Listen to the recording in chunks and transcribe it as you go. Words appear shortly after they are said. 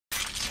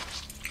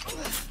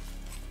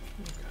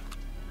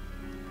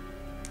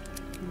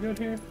good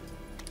here.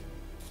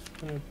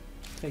 Gonna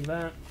take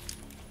that.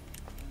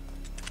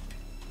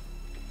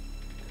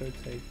 Could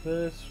take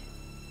this,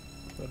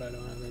 but I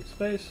don't have any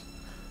space.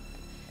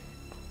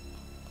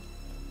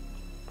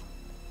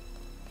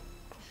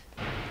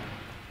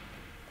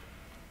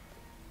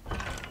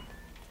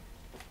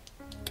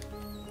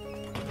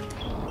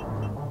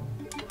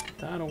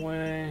 That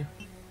away.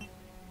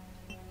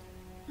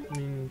 I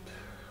mean,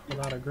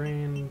 without a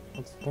green,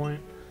 what's the point?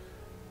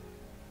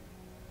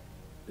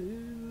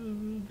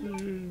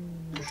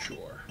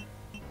 Sure.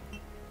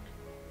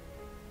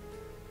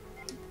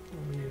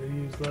 We need to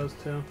use those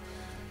two.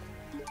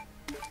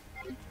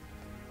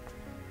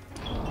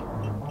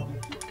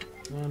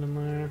 One in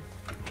there.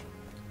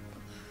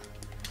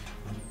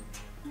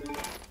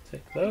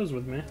 Take those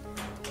with me.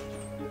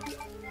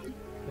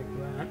 Take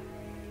that.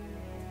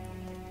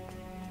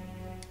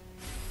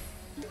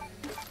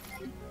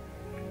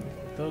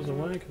 Put those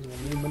away because we'll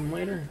need them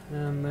later.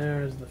 And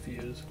there's the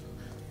fuse.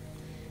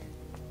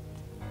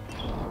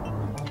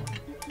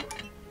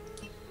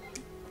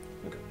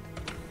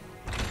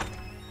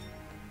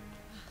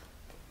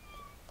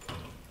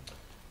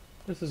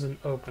 This isn't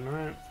open,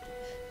 right?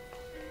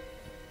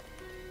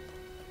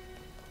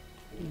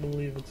 I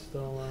believe it's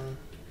still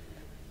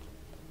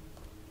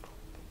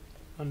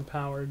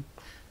unpowered.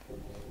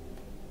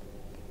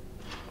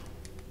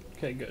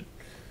 Okay, good.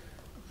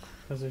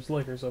 Because there's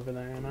lickers over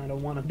there and I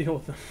don't want to deal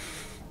with them.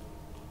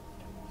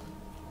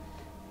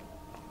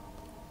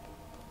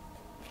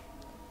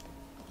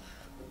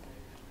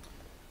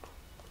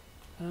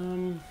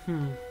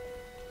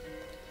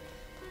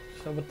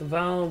 So with the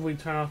valve, we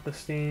turn off the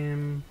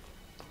steam.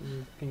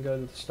 We can go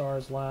to the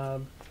STARS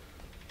lab,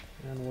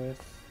 and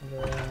with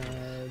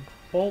the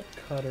bolt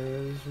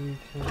cutters we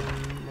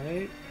can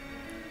wait.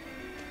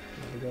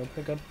 There we go.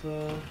 Pick up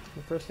the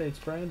first aid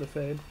spray, the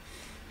fade.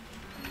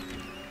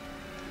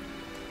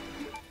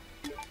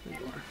 There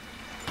you are.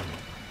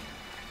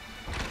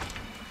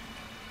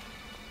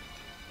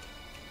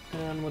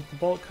 And with the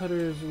bolt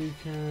cutters we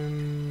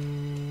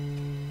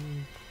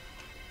can.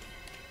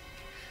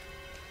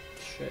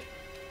 Shit.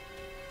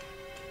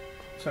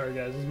 Sorry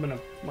guys, it's been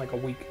like a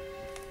week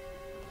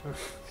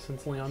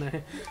since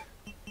Leone.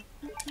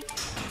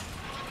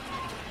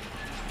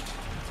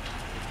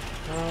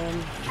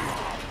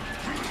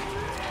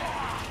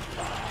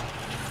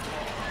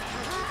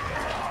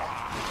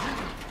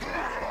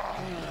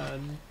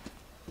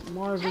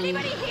 Marvin.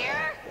 Anybody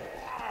here?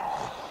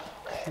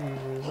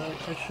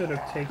 Jesus, I should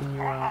have taken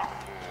you out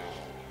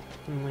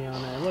from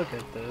Leone. Look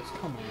at this.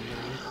 Come on,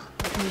 man.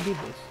 How can you do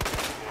this?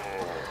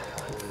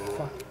 Oh,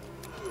 fuck.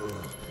 I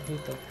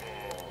hate that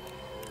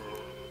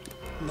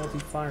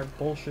multi-fire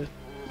bullshit.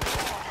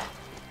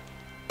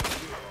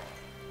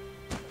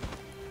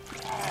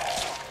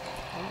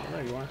 Oh,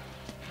 there you are.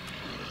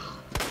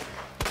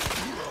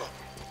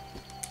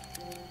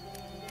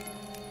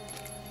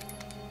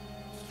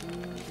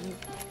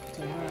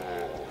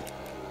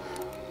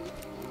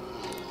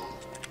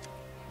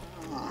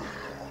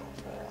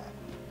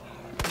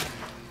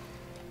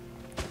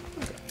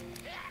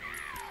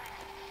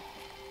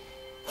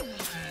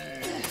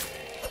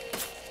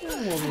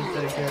 We'll just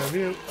take care of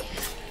you.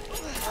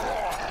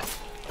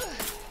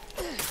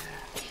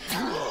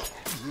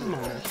 Come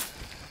on.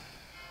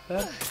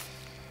 That.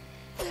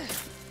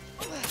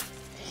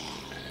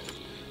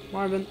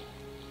 Marvin.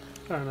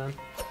 Sorry, man.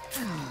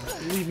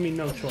 Leave me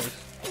no choice.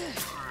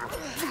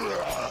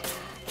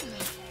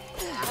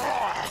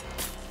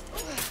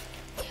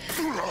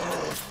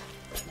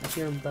 I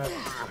hear about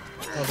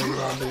other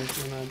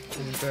zombies and I'm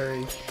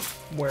very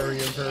wary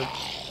of her.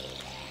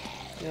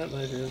 Yep,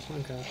 there she is.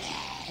 Okay.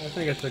 I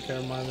think I took care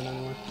of Marvin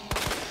anyway.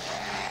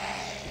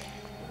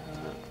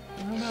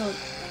 How about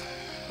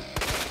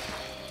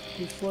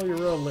you slow your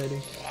roll,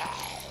 lady?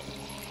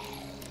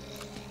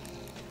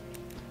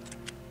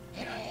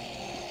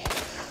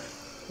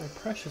 My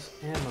precious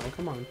ammo,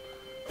 come on.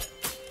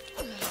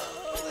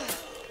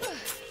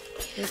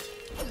 Just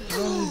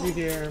don't need you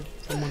here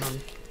from when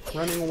I'm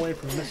running away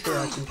from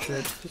misdirection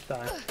shit. Just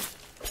die.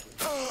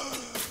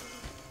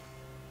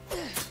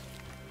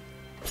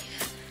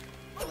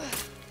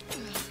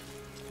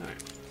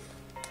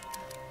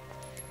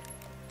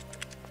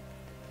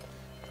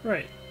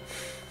 Right.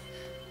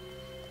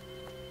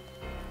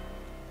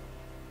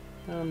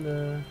 Down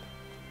to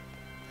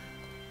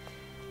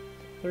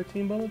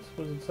 13 bullets?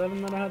 Was it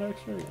 7 that I had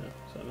extra? Yeah,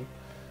 7.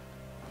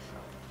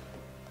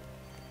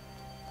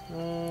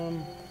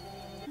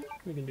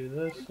 We can do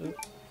this.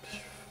 Oops.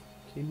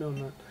 Keep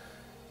doing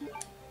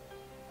that.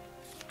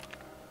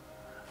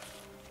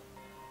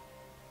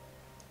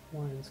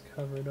 Line's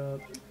covered up.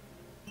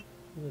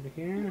 Is it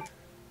here?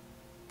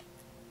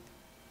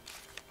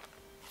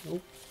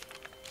 Nope.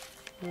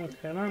 Okay,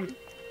 then.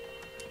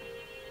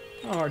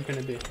 How hard can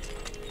it be?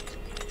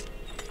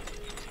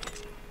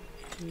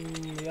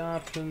 The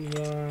options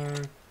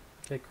are...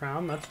 Okay,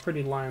 crown. That's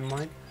pretty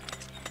lion-like.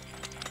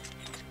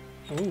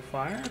 Ooh,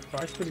 fire.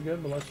 Fire's pretty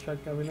good, but let's check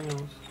everything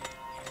else.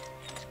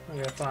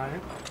 Okay,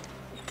 fire.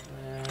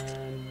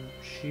 And...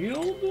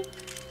 shield?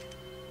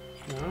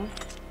 No.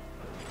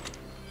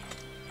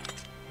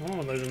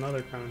 Oh, there's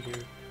another crown here.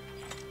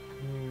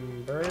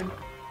 Bird.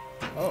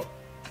 Oh.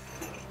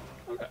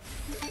 Okay.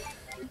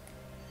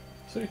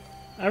 See,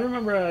 I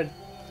remember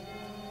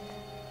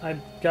I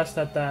guessed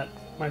at that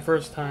my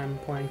first time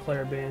playing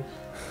Claire B,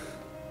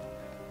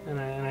 and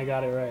I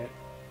got it right.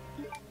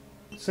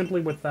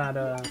 Simply with that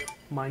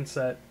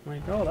mindset,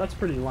 like, oh, that's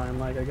pretty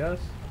lion-like, I guess.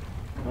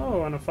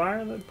 Oh, and a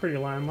fire, that's pretty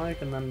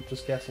lion-like, and then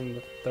just guessing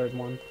the third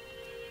one.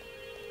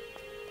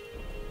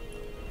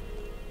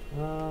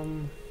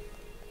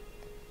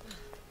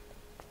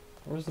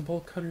 What was the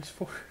bolt cutters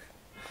for?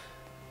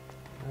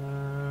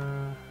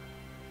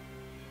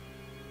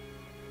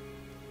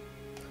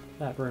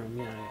 That room,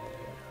 yeah.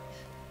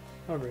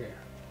 Over here.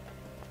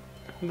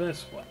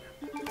 This way.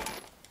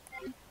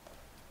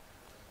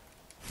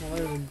 Well,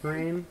 there's a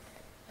green.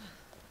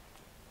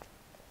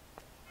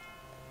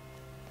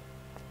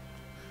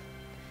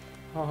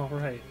 Oh,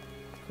 right.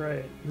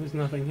 Great. There's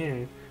nothing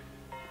here.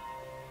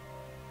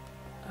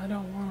 I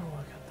don't want to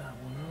look at that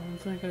one. I don't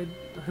think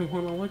I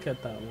want to look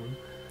at that one.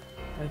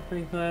 I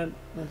think that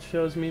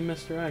shows me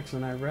Mr. X,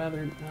 and I'd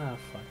rather... Ah,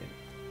 fuck it.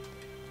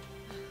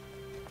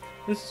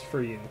 This is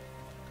for you.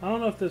 I don't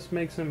know if this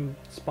makes him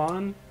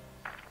spawn.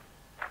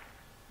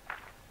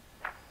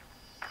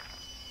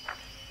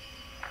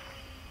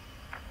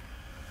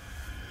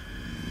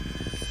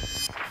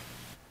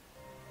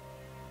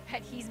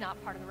 Bet he's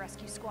not part of the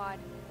rescue squad.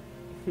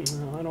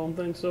 No, I don't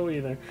think so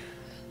either.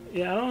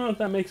 Yeah, I don't know if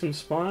that makes him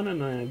spawn,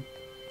 and I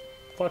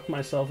fucked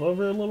myself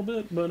over a little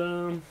bit, but,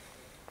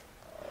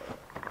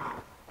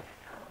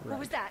 Right. What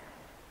was that?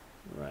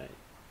 Right.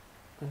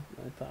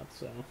 I thought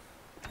so.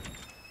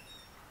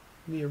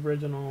 The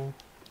original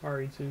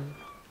RE2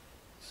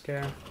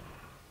 scare.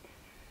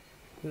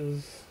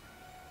 Is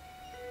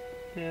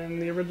in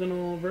the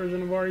original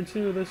version of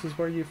RE2, this is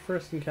where you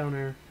first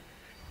encounter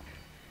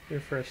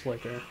your first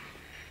licker.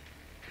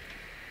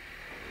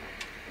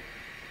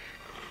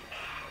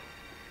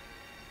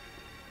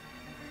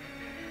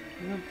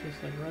 Yep,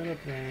 just like right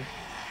up there.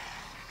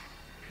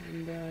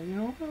 And you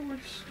know what, we're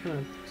just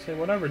gonna say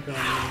whatever to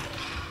him.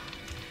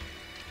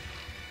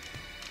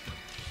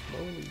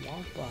 Slowly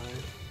walk by.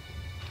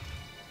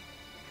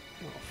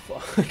 Oh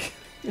fuck.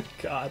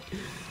 God.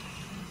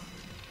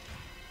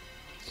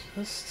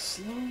 Just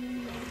slowly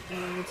walk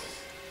by. It's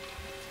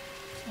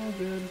all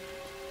good.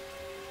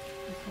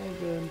 It's all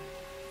good.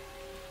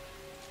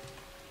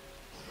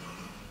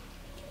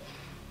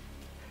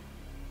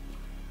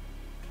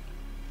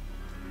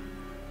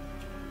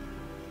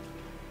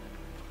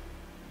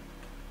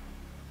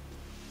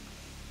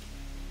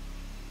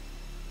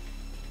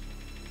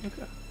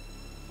 Okay.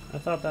 I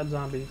thought that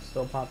zombie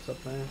still pops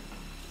up there.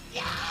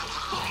 Yeah,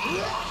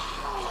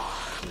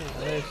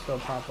 they still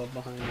pop up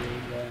behind you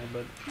there,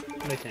 but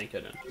they can't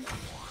get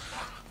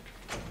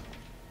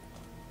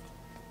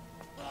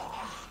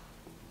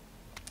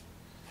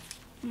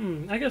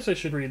in. I guess I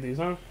should read these,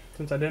 huh?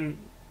 Since I didn't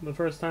the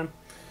first time.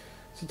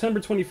 September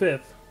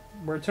 25th.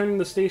 We're turning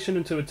the station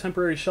into a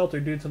temporary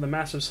shelter due to the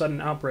massive sudden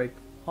outbreak.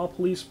 All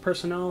police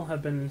personnel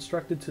have been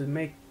instructed to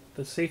make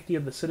the safety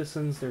of the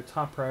citizens their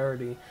top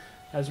priority,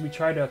 as we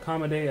try to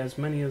accommodate as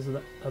many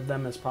of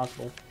them as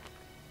possible.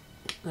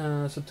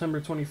 September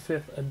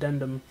 25th,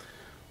 addendum.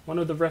 One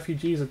of the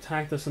refugees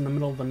attacked us in the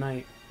middle of the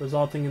night,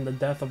 resulting in the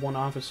death of one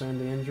officer and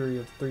the injury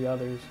of 3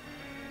 others.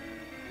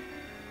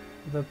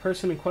 The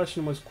person in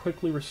question was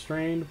quickly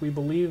restrained. We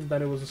believe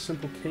that it was a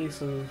simple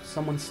case of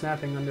someone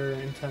snapping under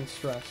intense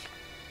stress.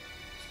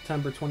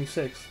 September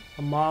 26th,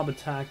 a mob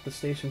attacked the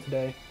station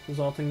today,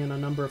 resulting in a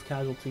number of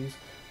casualties.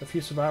 A few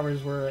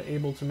survivors were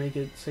able to make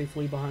it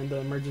safely behind the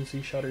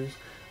emergency shutters,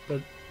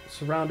 but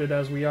surrounded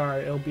as we are,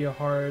 it'll be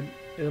hard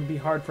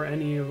for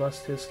any of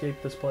us to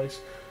escape this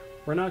place.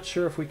 We're not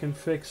sure if we can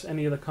fix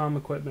any of the comm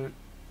equipment,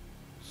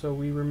 so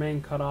we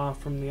remain cut off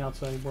from the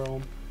outside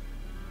world.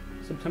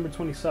 September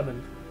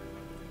 27th.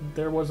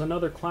 There was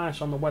another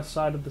clash on the west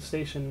side of the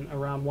station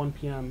around 1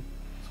 p.m.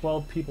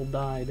 12 people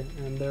died,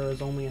 and there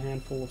is only a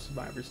handful of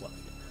survivors left.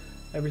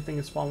 Everything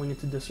is falling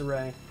into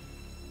disarray.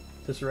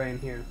 Disarray in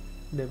here.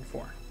 David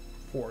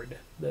Ford.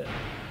 There.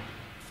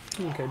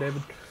 Okay,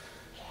 David.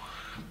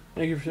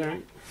 Thank you for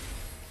sharing.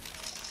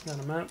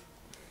 Got a map.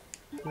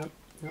 Yep,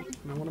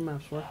 know what a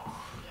map's for.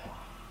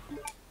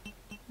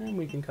 And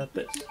we can cut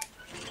this.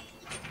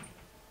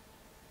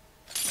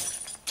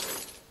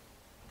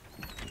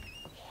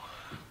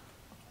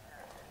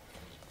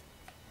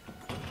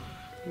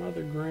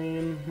 Another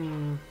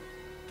green.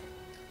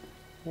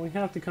 We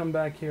have to come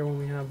back here when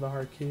we have the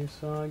heart key,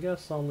 so I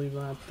guess I'll leave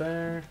that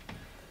there.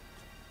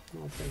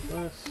 I'll take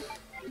this.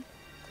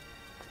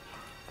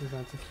 Because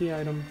that's a key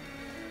item.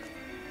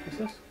 What's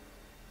this?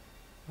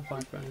 A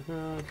flashbang.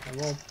 Okay,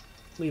 we'll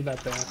leave that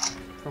there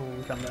for when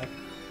we come back.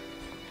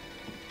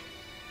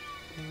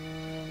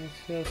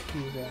 Let's just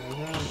use that.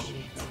 Okay.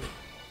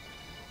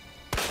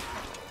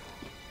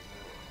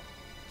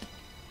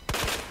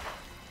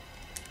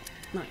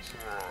 Nice.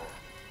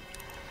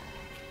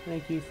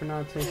 Thank you for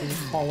not taking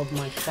all of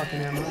my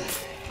fucking ammo.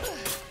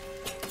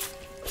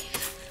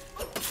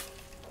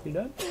 You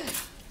dead?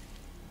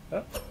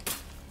 Oh.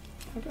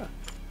 Okay.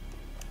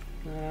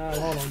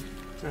 Hold on.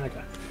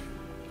 Okay.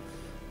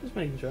 Just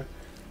making sure.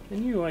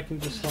 And you, I can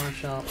just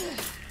slash out.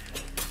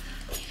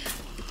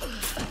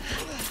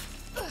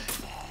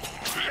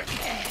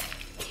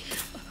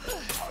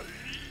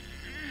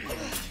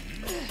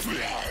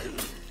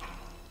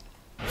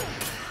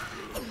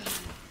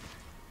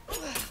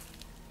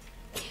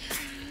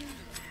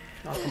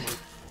 Oh, come on.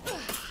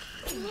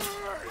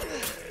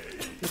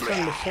 This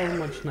gun is so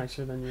much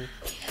nicer than you.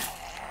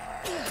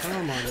 Come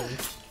on, man.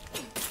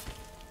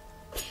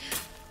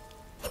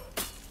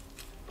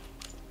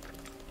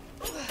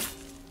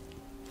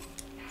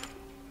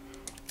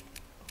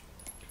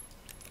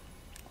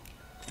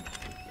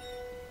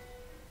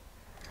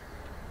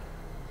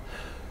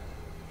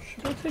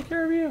 Should I take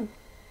care of you?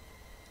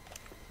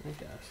 I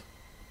guess.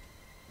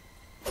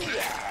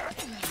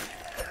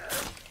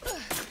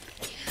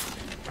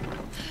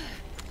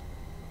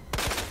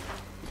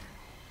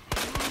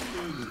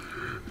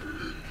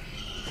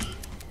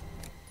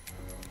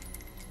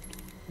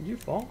 Did you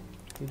fall?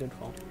 You did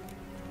fall.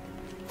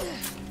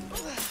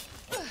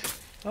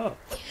 Oh,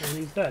 and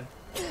he's dead.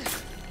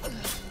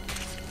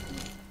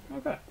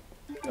 Okay,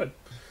 good.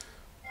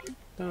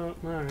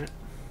 Alright.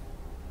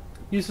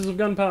 Uses of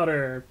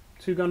gunpowder.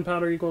 2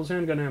 gunpowder equals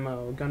handgun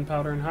ammo.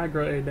 Gunpowder and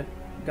high-grade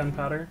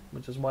gunpowder,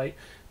 which is white,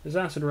 is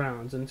acid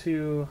rounds. And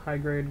 2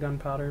 high-grade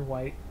gunpowder,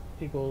 white,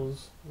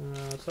 equals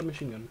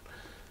submachine gun.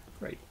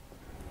 Great.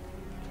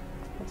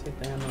 I'll take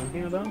the ammo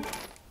here, though.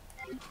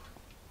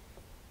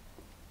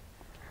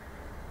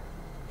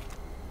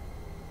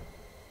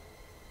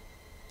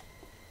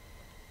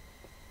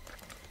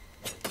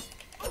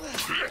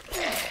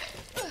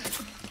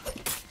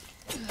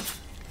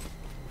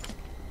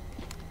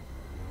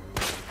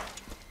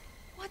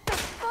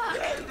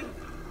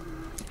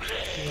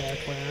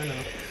 I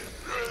know.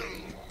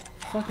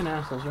 Fucking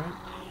assholes, right?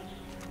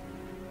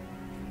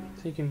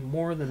 Taking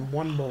more than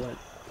 1 bullet.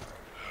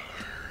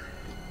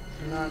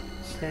 They're not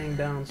staying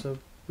down so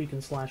we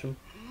can slash them.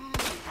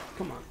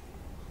 Come on.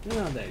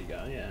 Oh, there you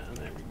go. Yeah,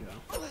 there we go.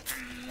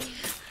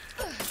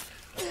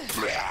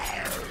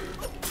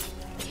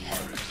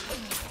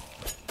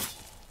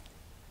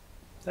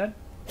 Dead?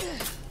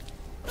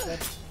 Dead?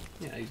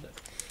 Yeah, he's dead.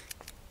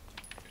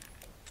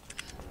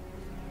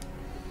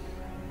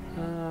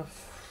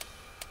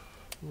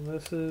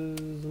 This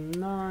is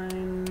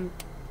 9.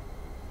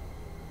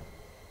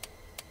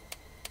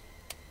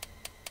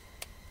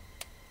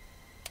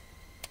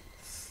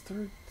 It's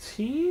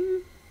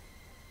 13?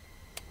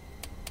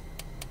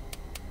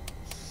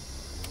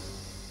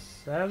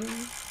 7?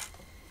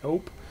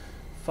 Nope.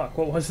 Fuck,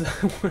 what was that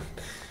one?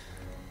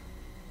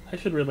 I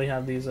should really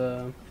have these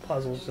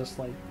puzzles just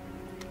like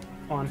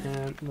on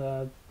hand,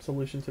 the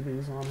solution to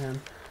these on hand.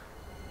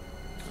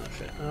 Oh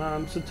shit.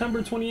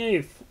 September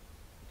 28th,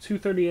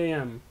 2:30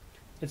 a.m.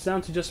 It's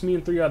down to just me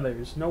and 3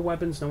 others. No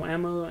weapons, no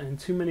ammo, and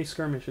too many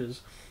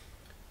skirmishes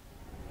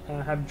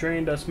have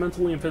drained us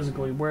mentally and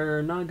physically.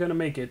 We're not gonna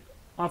make it.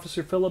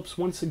 Officer Phillips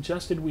once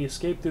suggested we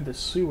escape through the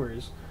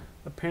sewers.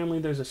 Apparently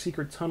there's a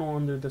secret tunnel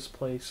under this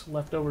place,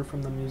 left over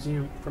from the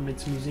museum, from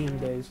its museum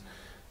days.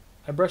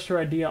 I brushed her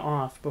idea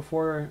off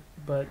before,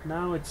 but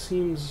now it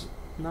seems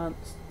not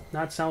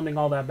sounding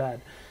all that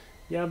bad.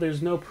 Yeah,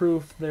 there's no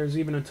proof there's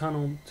even a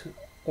tunnel,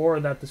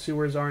 or that the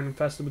sewers aren't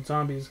infested with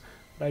zombies.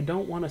 But I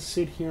don't want to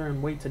sit here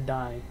and wait to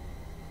die.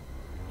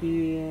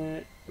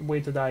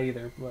 Wait to die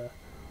either. But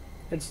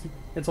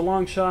it's a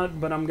long shot,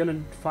 but I'm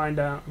gonna find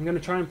out. I'm gonna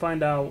try and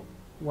find out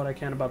what I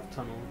can about the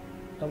tunnel.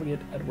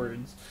 Elliot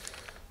Edwards.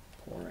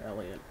 Poor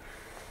Elliot.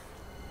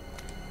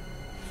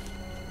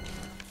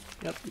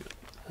 Yep.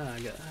 I'll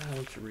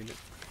let you read it.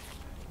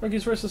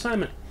 Rookie's first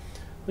assignment.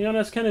 Leon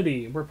S.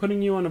 Kennedy, we're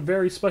putting you on a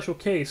very special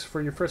case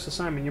for your first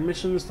assignment. Your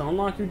mission is to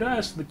unlock your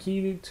desk. The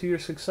key to your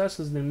success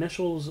is the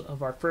initials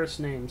of our first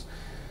names.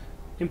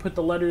 Input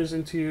the letters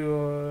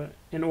into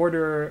in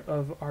order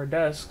of our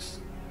desks.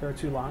 There are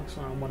 2 locks,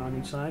 one on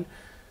each side.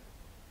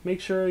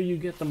 Make sure you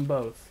get them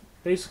both.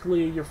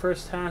 Basically, your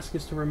first task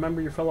is to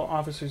remember your fellow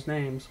officers'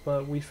 names,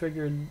 but you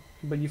figured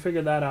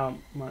that out.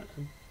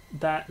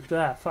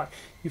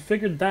 You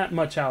figured that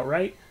much out,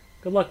 right?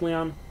 Good luck,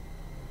 Leon.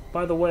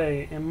 By the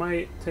way, it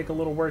might take a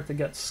little work to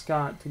get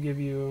Scott to give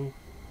you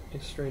a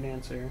straight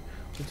answer.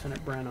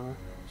 Lieutenant Branagh.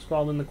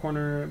 Scrawled in the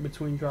corner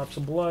between drops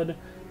of blood.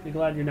 Be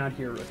glad you're not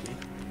here, rookie.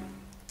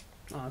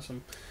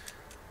 Awesome.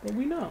 But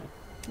we know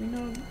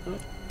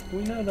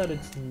that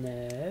it's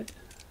Ned.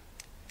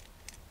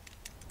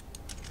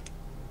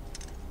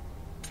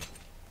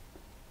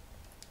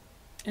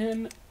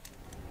 And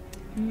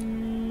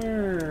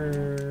Merg.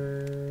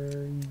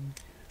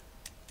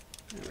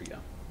 There we go.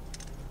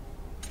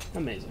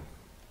 Amazing.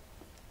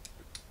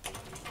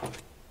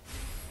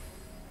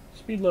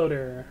 Speed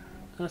loader.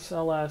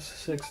 SLS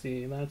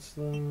 60. That's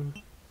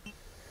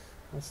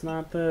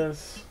not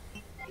this.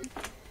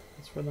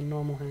 That's for the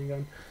normal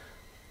handgun.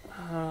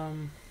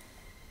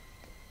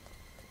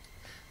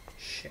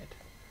 Shit.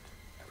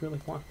 I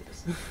really want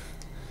this.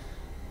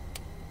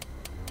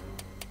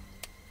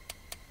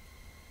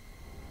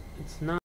 It's not.